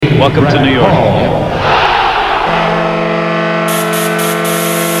Welcome to New York.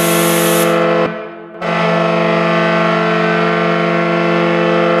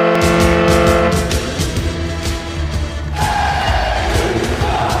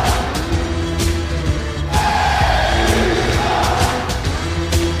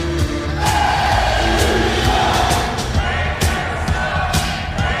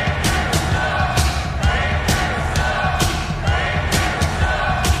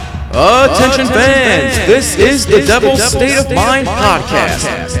 Attention fans, this is the Devil's State of Mind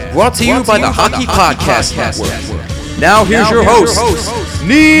podcast, brought to you by the Hockey Podcast Network. Now here's your host,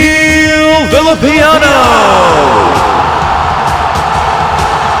 Neil Villapiano.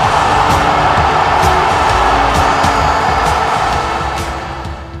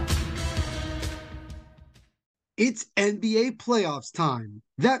 It's NBA playoffs time.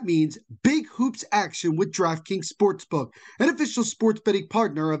 That means big hoops action with DraftKings Sportsbook, an official sports betting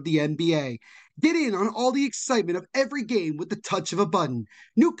partner of the NBA. Get in on all the excitement of every game with the touch of a button.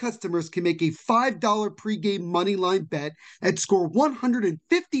 New customers can make a $5 pregame moneyline bet and score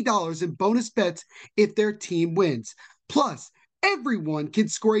 $150 in bonus bets if their team wins. Plus, everyone can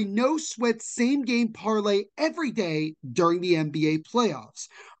score a no-sweat same-game parlay every day during the NBA playoffs.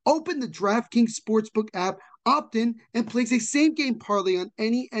 Open the DraftKings Sportsbook app, opt in, and place a same-game parlay on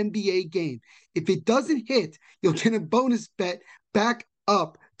any NBA game. If it doesn't hit, you'll get a bonus bet back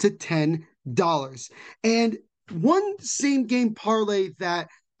up to $10. And one same-game parlay that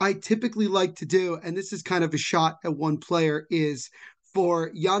I typically like to do, and this is kind of a shot at one player, is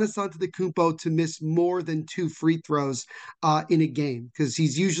for Giannis Antetokounmpo to miss more than 2 free throws in a game, because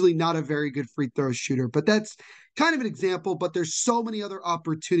he's usually not a very good free throw shooter. But that's kind of an example, but there's so many other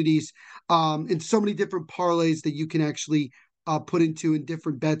opportunities and so many different parlays that you can actually put into in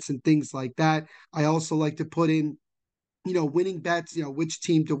different bets and things like that. I also like to put in, winning bets, which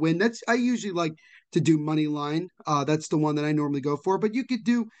team to win. I usually like to do money line. That's the one that I normally go for, but you could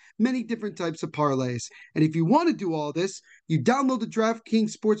do many different types of parlays. And if you want to do all this, you download the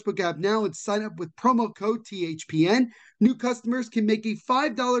DraftKings Sportsbook app now and sign up with promo code THPN. New customers can make a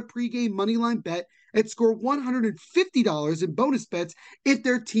 $5 pregame moneyline bet and score $150 in bonus bets if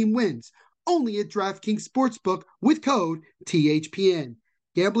their team wins. Only at DraftKings Sportsbook with code THPN.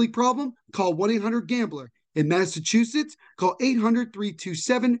 Gambling problem? Call 1-800-GAMBLER. In Massachusetts, call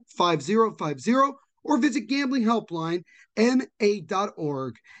 800-327-5050 or visit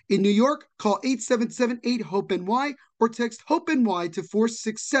gamblinghelplinema.org. In New York, call 877-8-HOPE-NY or text HOPE-NY to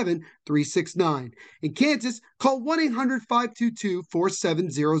 467-369. In Kansas, call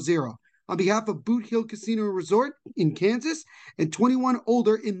 1-800-522-4700. On behalf of Boot Hill Casino and Resort in Kansas and 21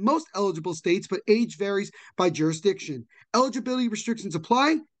 older in most eligible states, but age varies by jurisdiction. Eligibility restrictions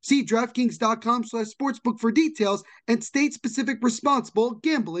apply. See DraftKings.com/sportsbook for details and state-specific responsible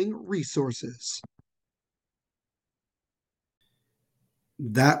gambling resources.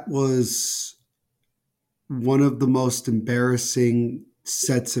 That was one of the most embarrassing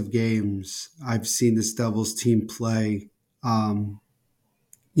sets of games I've seen this Devils team play,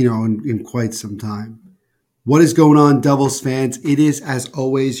 in quite some time. What is going on, Devils fans? It is, as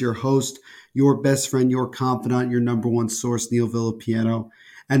always, your host, your best friend, your confidant, your number one source, Neil Villapiano,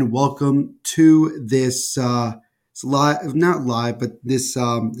 and welcome to this this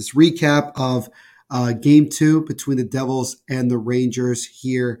recap of Game 2 between the Devils and the Rangers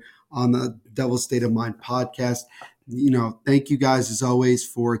here on the Devil's State of Mind podcast. Thank you guys, as always,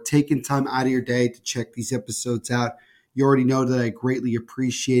 for taking time out of your day to check these episodes out. You already know that I greatly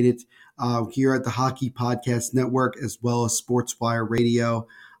appreciate it here at the Hockey Podcast Network, as well as SportsWire Radio.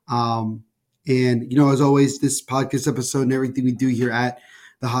 And, as always, this podcast episode and everything we do here at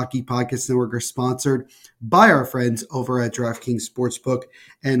the Hockey Podcast Network are sponsored by our friends over at DraftKings Sportsbook.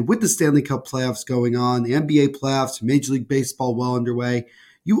 And with the Stanley Cup playoffs going on, the NBA playoffs, Major League Baseball well underway,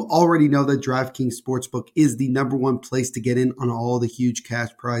 you already know that DraftKings Sportsbook is the number one place to get in on all the huge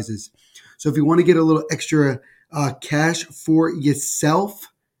cash prizes. So if you want to get a little extra cash for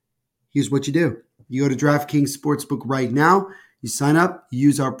yourself, here's what you do. You go to DraftKings Sportsbook right now. You sign up, you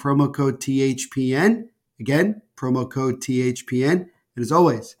use our promo code THPN. Again, promo code THPN. And as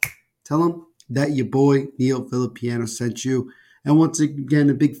always, tell them that your boy Neil Villapiano sent you. And once again,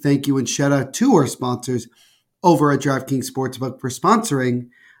 a big thank you and shout out to our sponsors over at DraftKings Sportsbook for sponsoring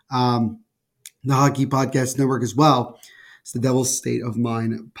the Hockey Podcast Network as well. It's the Devil's State of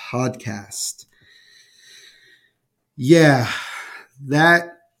Mind podcast. Yeah, I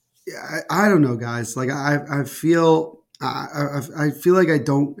don't know, guys. Like I feel like I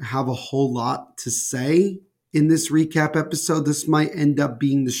don't have a whole lot to say in this recap episode. This might end up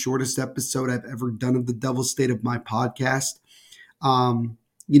being the shortest episode I've ever done of the Devil's State of My podcast.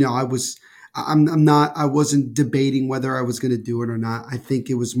 I wasn't debating whether I was going to do it or not. I think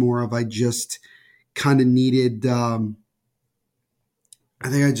it was more of I just kind of needed. I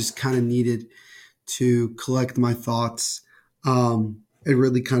think I just kind of needed to collect my thoughts, and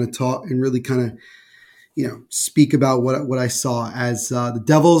really kind of talk and really kind of speak about what I saw as the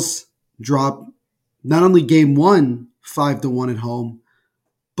Devils drop not only game one 5-1 at home,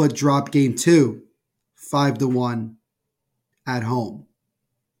 but drop game two 5-1 at home,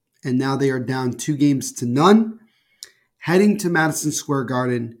 and now they are down 2-0, heading to Madison Square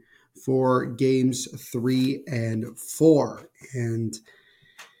Garden for games 3 and 4. And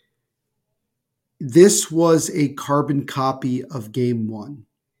this was a carbon copy of game one.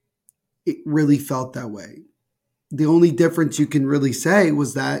 It really felt that way. The only difference you can really say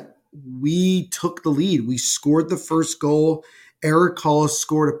was that we took the lead. We scored the first goal. Eric Hollis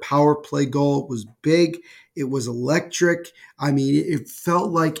scored a power play goal. It was big. It was electric. I mean, it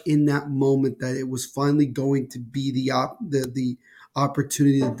felt like in that moment that it was finally going to be the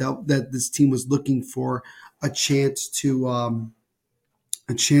opportunity that this team was looking for, a chance to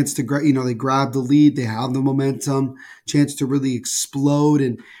they grab the lead, they have the momentum, chance to really explode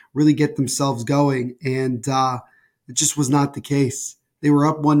and really get themselves going. And it just was not the case. They were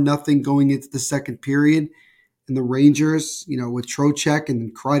up 1-0 going into the second period. And the Rangers, with Trocheck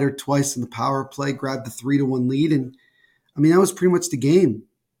and Kreider twice in the power play, grabbed the 3-1 lead. And I mean, that was pretty much the game.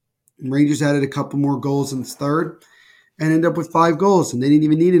 And Rangers added a couple more goals in the third and ended up with 5 goals. And they didn't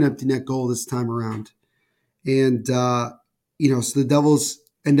even need an empty net goal this time around. And, so the Devils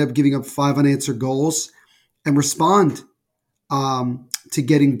end up giving up 5 unanswered goals and respond to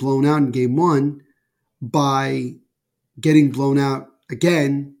getting blown out in game one by getting blown out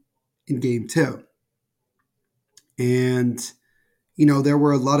again in game two. And, there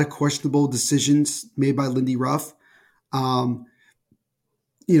were a lot of questionable decisions made by Lindy Ruff. One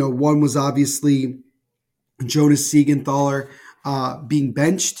was obviously Jonas Siegenthaler being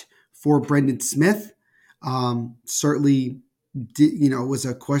benched for Brendan Smith. Certainly, was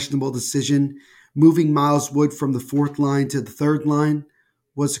a questionable decision. Moving Miles Wood from the fourth line to the third line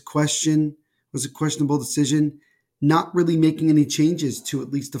was a questionable decision. Not really making any changes to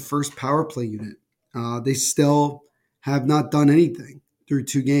at least the first power play unit. They still have not done anything through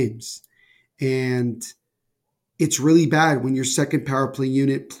 2 games. And it's really bad when your second power play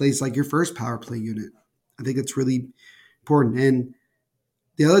unit plays like your first power play unit. I think that's really important. And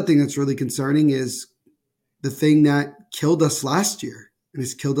the other thing that's really concerning is the thing that killed us last year and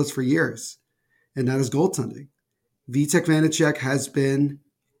has killed us for years, and that is goaltending. Vitek Vanacek has been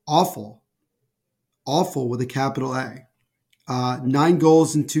awful with a capital A. 9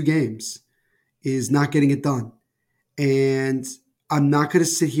 goals in 2 games is not getting it done. And I'm not going to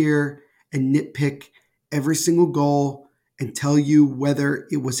sit here and nitpick every single goal and tell you whether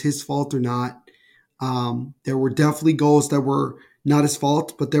it was his fault or not. There were definitely goals that were not his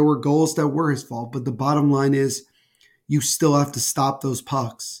fault, but there were goals that were his fault. But the bottom line is you still have to stop those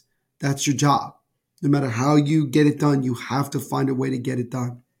pucks. That's your job. No matter how you get it done, you have to find a way to get it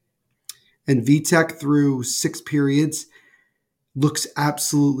done. And Vitek, through 6 periods, looks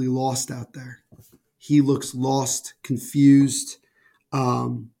absolutely lost out there. He looks lost, confused,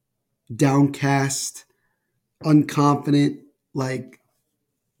 downcast, unconfident. Like,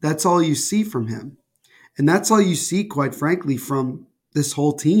 that's all you see from him. And that's all you see, quite frankly, from this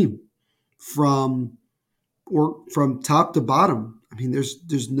whole team, from top to bottom. I mean,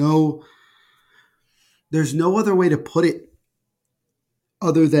 there's no other way to put it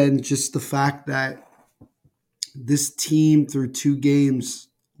other than just the fact that this team through 2 games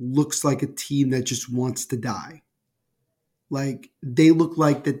looks like a team that just wants to die. Like, they look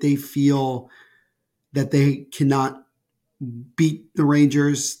like that they feel that they cannot beat the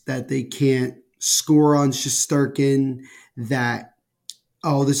Rangers, that they can't score on Shesterkin, that,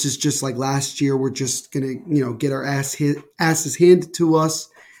 this is just like last year. We're just going to, get our asses handed to us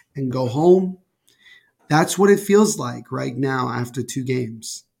and go home. That's what it feels like right now after 2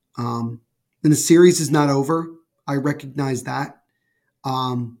 games. And the series is not over. I recognize that.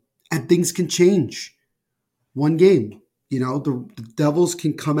 And things can change. 1 game. The Devils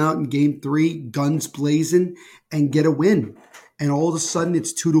can come out in game 3, guns blazing, and get a win. And all of a sudden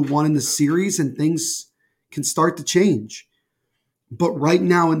it's 2-1 in the series and things can start to change. But right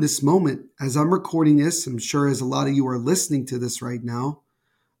now in this moment, as I'm recording this, I'm sure as a lot of you are listening to this right now,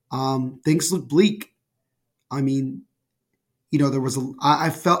 things look bleak. I mean, I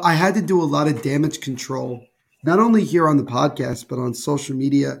felt I had to do a lot of damage control, not only here on the podcast, but on social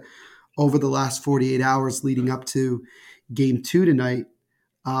media over the last 48 hours leading up to game 2 tonight.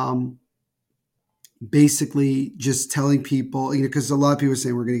 basically just telling people, because a lot of people are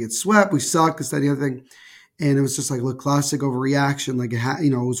saying we're going to get swept, we suck, this, that, the other thing. And it was just like, look, classic overreaction. Like,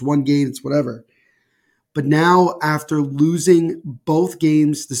 it was one game, it's whatever. But now, after losing both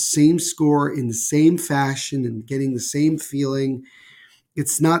games, the same score in the same fashion and getting the same feeling,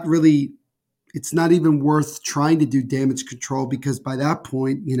 it's not even worth trying to do damage control, because by that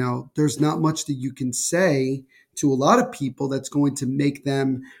point, there's not much that you can say to a lot of people that's going to make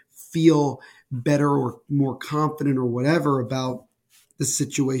them feel better or more confident or whatever about the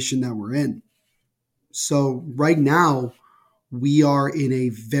situation that we're in. So right now, we are in a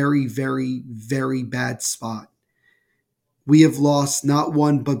very, very, very bad spot. We have lost not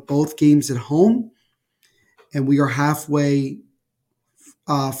one, but both games at home, and we are halfway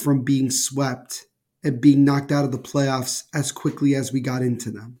from being swept and being knocked out of the playoffs as quickly as we got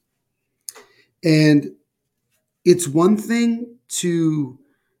into them. And it's one thing to,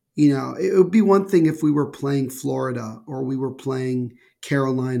 it would be one thing if we were playing Florida, or we were playing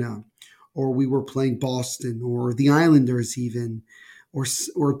Carolina, or we were playing Boston, or the Islanders even, or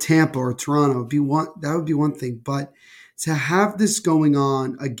Tampa or Toronto. That would be one thing. But to have this going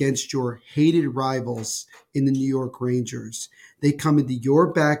on against your hated rivals in the New York Rangers, they come into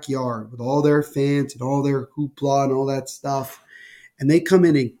your backyard with all their fans and all their hoopla and all that stuff, and they come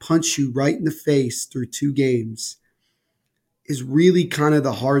in and punch you right in the face through 2 games, is really kind of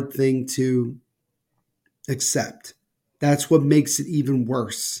the hard thing to accept. That's what makes it even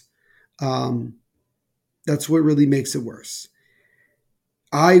worse. That's what really makes it worse.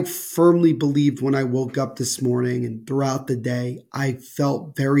 I firmly believed when I woke up this morning and throughout the day, I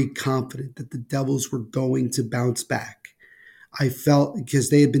felt very confident that the Devils were going to bounce back. I felt, because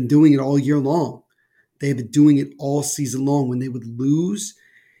they had been doing it all year long. They had been doing it all season long. When they would lose,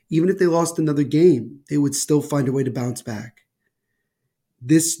 even if they lost another game, they would still find a way to bounce back.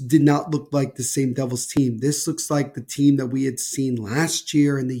 This did not look like the same Devils team. This looks like the team that we had seen last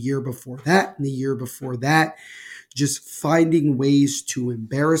year and the year before that and the year before that. Just finding ways to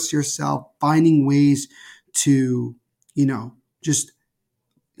embarrass yourself, finding ways to,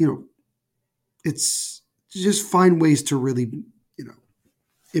 it's just find ways to really,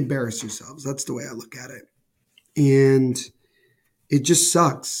 embarrass yourselves. That's the way I look at it. And it just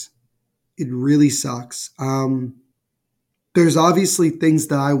sucks. It really sucks. There's obviously things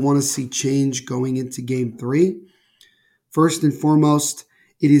that I want to see change going into Game 3. First and foremost,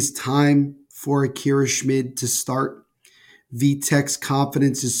 it is time for Akira Schmid to start. Vitek's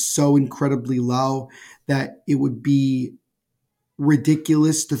confidence is so incredibly low that it would be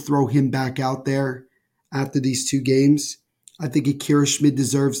ridiculous to throw him back out there after these 2 games. I think Akira Schmid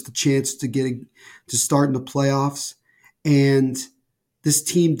deserves the chance to start in the playoffs. And this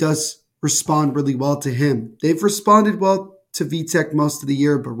team does respond really well to him. They've responded well to Vitek most of the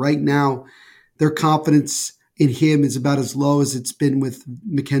year, but right now their confidence in him is about as low as it's been with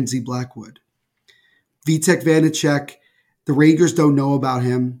Mackenzie Blackwood. Vitek Vanacek, the Rangers don't know about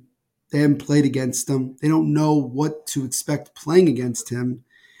him. They haven't played against him. They don't know what to expect playing against him,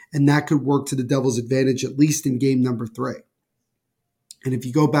 and that could work to the Devils' advantage, at least in game number 3. And if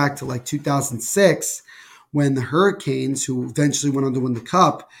you go back to like 2006, when the Hurricanes, who eventually went on to win the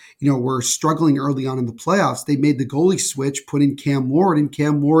Cup, were struggling early on in the playoffs, they made the goalie switch, put in Cam Ward, and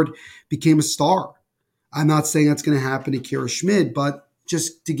Cam Ward became a star. I'm not saying that's going to happen to Akira Schmid, but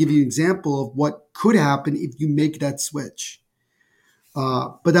just to give you an example of what could happen if you make that switch.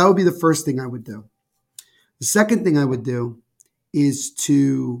 But that would be the first thing I would do. The second thing I would do is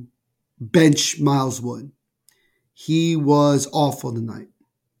to bench Miles Wood. He was awful tonight.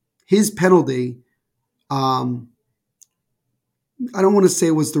 His penalty, I don't want to say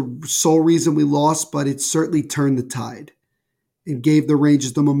it was the sole reason we lost, but it certainly turned the tide and gave the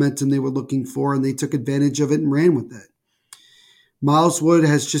Rangers the momentum they were looking for, and they took advantage of it and ran with it. Miles Wood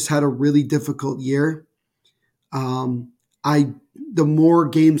has just had a really difficult year. The more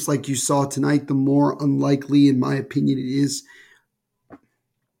games like you saw tonight, the more unlikely, in my opinion, it is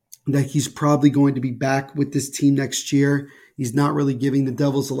that he's probably going to be back with this team next year. He's not really giving the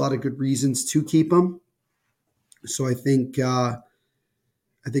Devils a lot of good reasons to keep him. So I think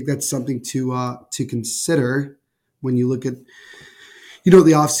that's something to consider when you look at the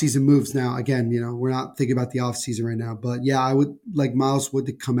offseason moves now. Again, we're not thinking about the offseason right now. But yeah, I would like Miles Wood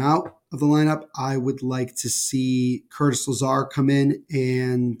to come out of the lineup. I would like to see Curtis Lazar come in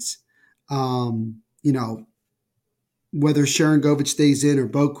and, whether Sharon Govich stays in or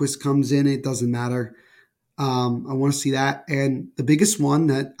Boquist comes in, it doesn't matter. I want to see that. And the biggest one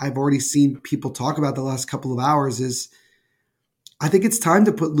that I've already seen people talk about the last couple of hours is I think it's time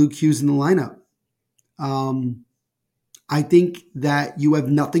to put Luke Hughes in the lineup. I think that you have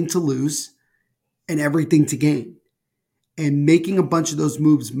nothing to lose, and everything to gain. And making a bunch of those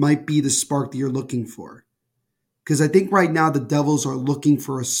moves might be the spark that you're looking for. Because I think right now the Devils are looking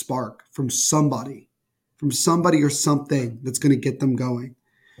for a spark from somebody or something that's going to get them going.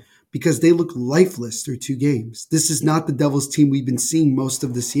 Because they look lifeless through 2 games. This is not the Devils team we've been seeing most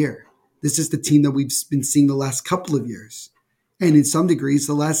of this year. This is the team that we've been seeing the last couple of years. And in some degrees,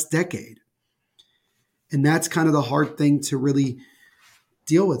 the last decade. And that's kind of the hard thing to really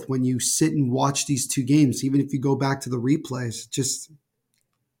deal with when you sit and watch these 2 games. Even if you go back to the replays, just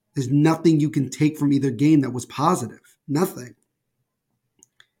there's nothing you can take from either game that was positive. Nothing.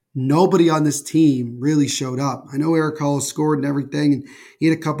 Nobody on this team really showed up. I know Eric Hall scored and everything, and he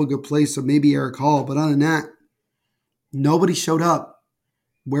had a couple good plays, so maybe Eric Hall. But other than that, nobody showed up.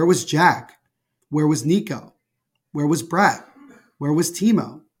 Where was Jack? Where was Nico? Where was Brett? Where was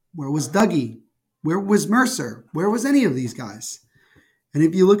Timo? Where was Dougie? Where was Mercer? Where was any of these guys? And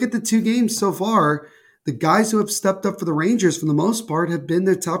if you look at the 2 games so far, the guys who have stepped up for the Rangers for the most part have been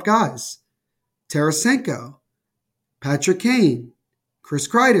their top guys. Tarasenko, Patrick Kane, Chris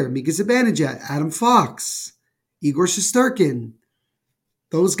Kreider, Mika Zibanejad, Adam Fox, Igor Shesterkin.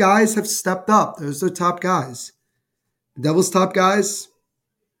 Those guys have stepped up. Those are their top guys. The Devils' top guys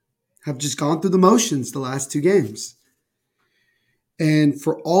have just gone through the motions the last 2 games. And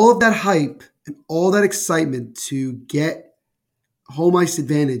for all of that hype and all that excitement to get home ice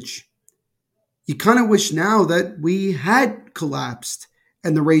advantage, you kind of wish now that we had collapsed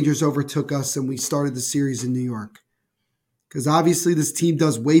and the Rangers overtook us and we started the series in New York. Because obviously this team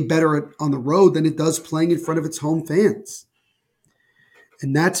does way better on the road than it does playing in front of its home fans.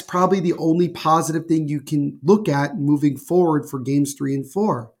 And that's probably the only positive thing you can look at moving forward for games 3 and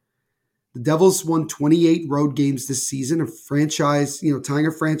 4. The Devils won 28 road games this season, tying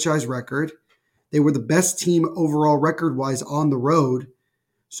a franchise record. They were the best team overall record-wise on the road.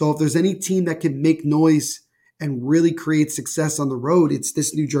 So if there's any team that can make noise and really create success on the road, it's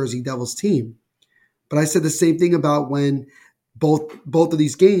this New Jersey Devils team. But I said the same thing about when both of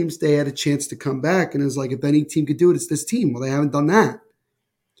these games, they had a chance to come back. And it was like, if any team could do it, it's this team. Well, they haven't done that.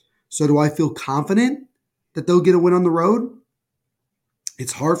 So do I feel confident that they'll get a win on the road?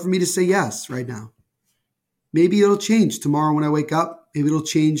 It's hard for me to say yes right now. Maybe it'll change tomorrow when I wake up. Maybe it'll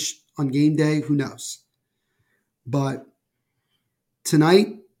change on game day. Who knows? But tonight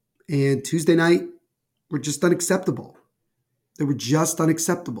and Tuesday night were just unacceptable. They were just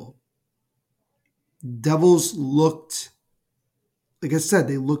unacceptable. Devils looked, like I said,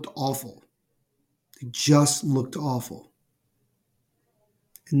 they looked awful. They just looked awful.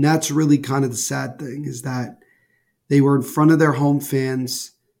 And that's really kind of the sad thing, is that they were in front of their home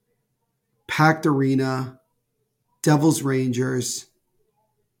fans, packed arena, Devils Rangers,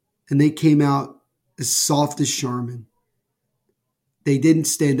 and they came out as soft as Charmin. They didn't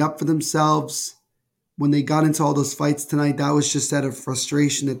stand up for themselves. When they got into all those fights tonight, that was just out of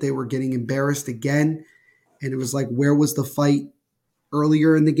frustration that they were getting embarrassed again. And it was like, where was the fight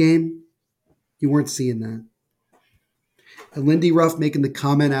earlier in the game? You weren't seeing that. And Lindy Ruff making the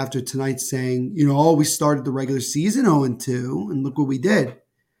comment after tonight saying, we started the regular season 0-2, and look what we did.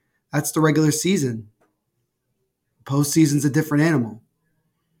 That's the regular season. Postseason's a different animal.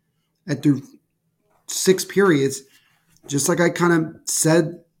 And through 6 periods, just like I kind of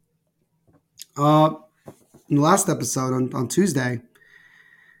said in the last episode on Tuesday,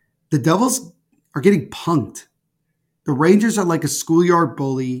 the Devils are getting punked. The Rangers are like a schoolyard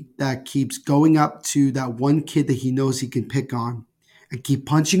bully that keeps going up to that one kid that he knows he can pick on and keep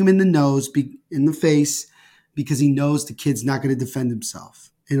punching him in the nose, in the face, because he knows the kid's not going to defend himself.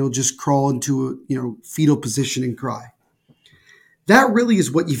 And he'll just crawl into a fetal position and cry. That really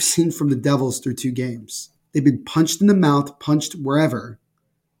is what you've seen from the Devils through 2 games. They've been punched in the mouth, punched wherever,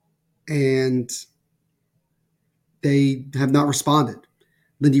 and they have not responded.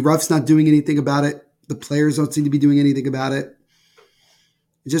 Lindy Ruff's not doing anything about it. The players don't seem to be doing anything about it.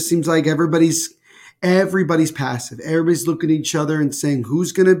 It just seems like everybody's passive. Everybody's looking at each other and saying,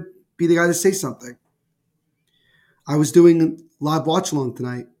 who's going to be the guy to say something? I was doing live watch along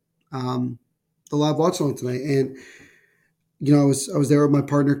tonight. And I was there with my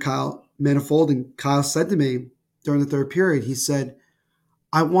partner Kyle Manifold, and Kyle said to me during the 3rd period, he said,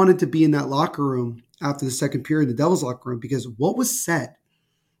 I wanted to be in that locker room after the 2nd period, the Devils locker room, because what was said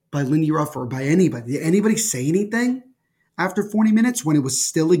by Lindy Ruff or by anybody? Did anybody say anything after 40 minutes when it was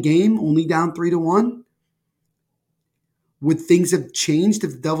still a game, only down 3-1? Would things have changed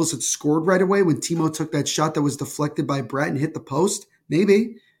if the Devils had scored right away when Timo took that shot that was deflected by Brett and hit the post?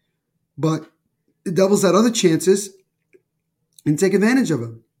 Maybe. But the Devils had other chances and take advantage of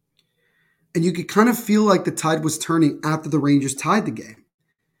them. And you could kind of feel like the tide was turning after the Rangers tied the game.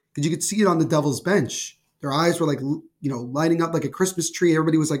 because you could see it on the Devils bench. Their eyes were like, lighting up like a Christmas tree.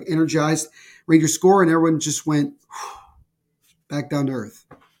 Everybody was like energized, ready to score, and everyone just went back down to earth.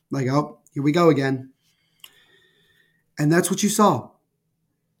 Like, oh, here we go again. And that's what you saw.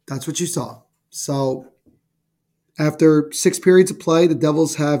 That's what you saw. So after 6 periods of play, the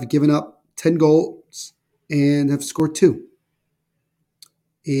Devils have given up 10 goals and have scored 2.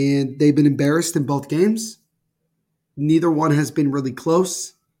 And they've been embarrassed in both games. Neither one has been really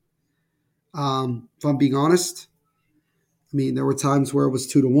close. If I'm being honest, I mean, there were times where it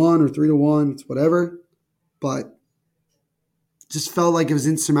was 2-1 or 3-1, it's whatever, but it just felt like it was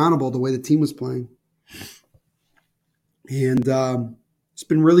insurmountable the way the team was playing. And it's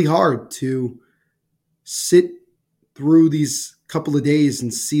been really hard to sit through these couple of days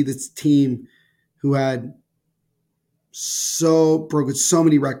and see this team who had broken so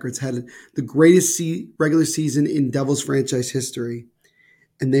many records, had the greatest regular season in Devils franchise history,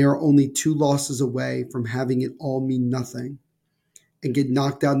 and they are only 2 losses away from having it all mean nothing and get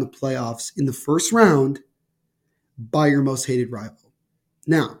knocked out in the playoffs in the first round by your most hated rival.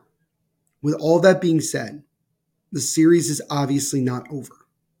 Now, with all that being said, the series is obviously not over.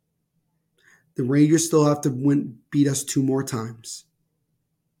 The Rangers still have to beat us 2 more times.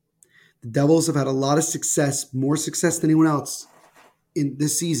 The Devils have had a lot of success, more success than anyone else in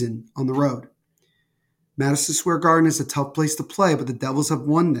this season on the road. Madison Square Garden is a tough place to play, but the Devils have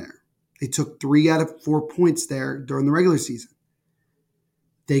won there. They took 3 out of 4 points there during the regular season.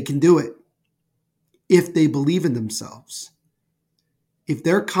 They can do it if they believe in themselves. If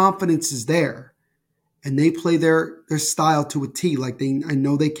their confidence is there and they play their style to a T like I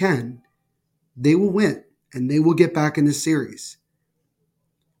know they can, they will win and they will get back in this series.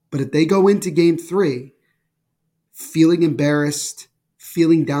 But if they go into game 3 feeling embarrassed,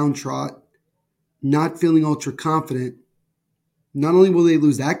 feeling downtrodden, not feeling ultra confident, not only will they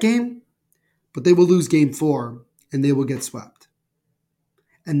lose that game, but they will lose game 4 and they will get swept.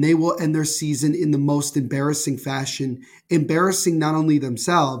 And they will end their season in the most embarrassing fashion, embarrassing not only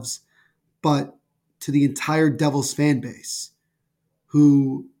themselves, but to the entire Devils fan base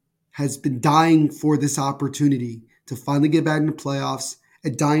who has been dying for this opportunity to finally get back in the playoffs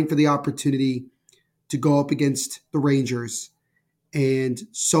and dying for the opportunity to go up against the Rangers. And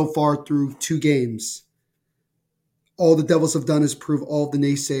so far through 2 games, all the Devils have done is prove all the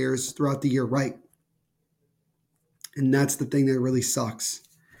naysayers throughout the year right. And that's the thing that really sucks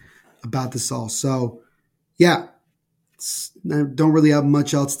about this all. So, yeah, I don't really have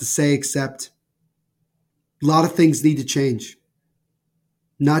much else to say except a lot of things need to change.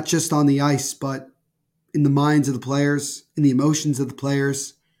 Not just on the ice, but in the minds of the players, in the emotions of the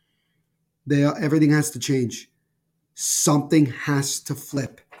players. Everything has to change. Something has to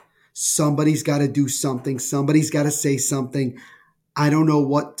flip. Somebody's got to do something. Somebody's got to say something. I don't know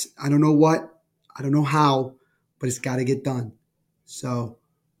what. I don't know how, but it's got to get done. So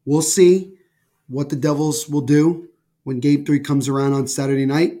we'll see what the Devils will do when Game 3 comes around on Saturday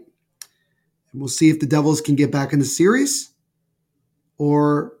night. And we'll see if the Devils can get back in the series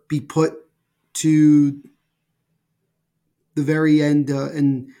or be put to the very end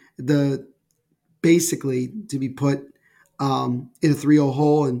basically to be put in a 3-0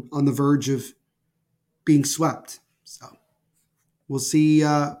 hole and on the verge of being swept. So we'll see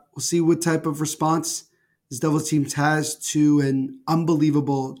what type of response this Devils team has to an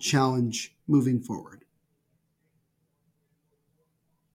unbelievable challenge moving forward.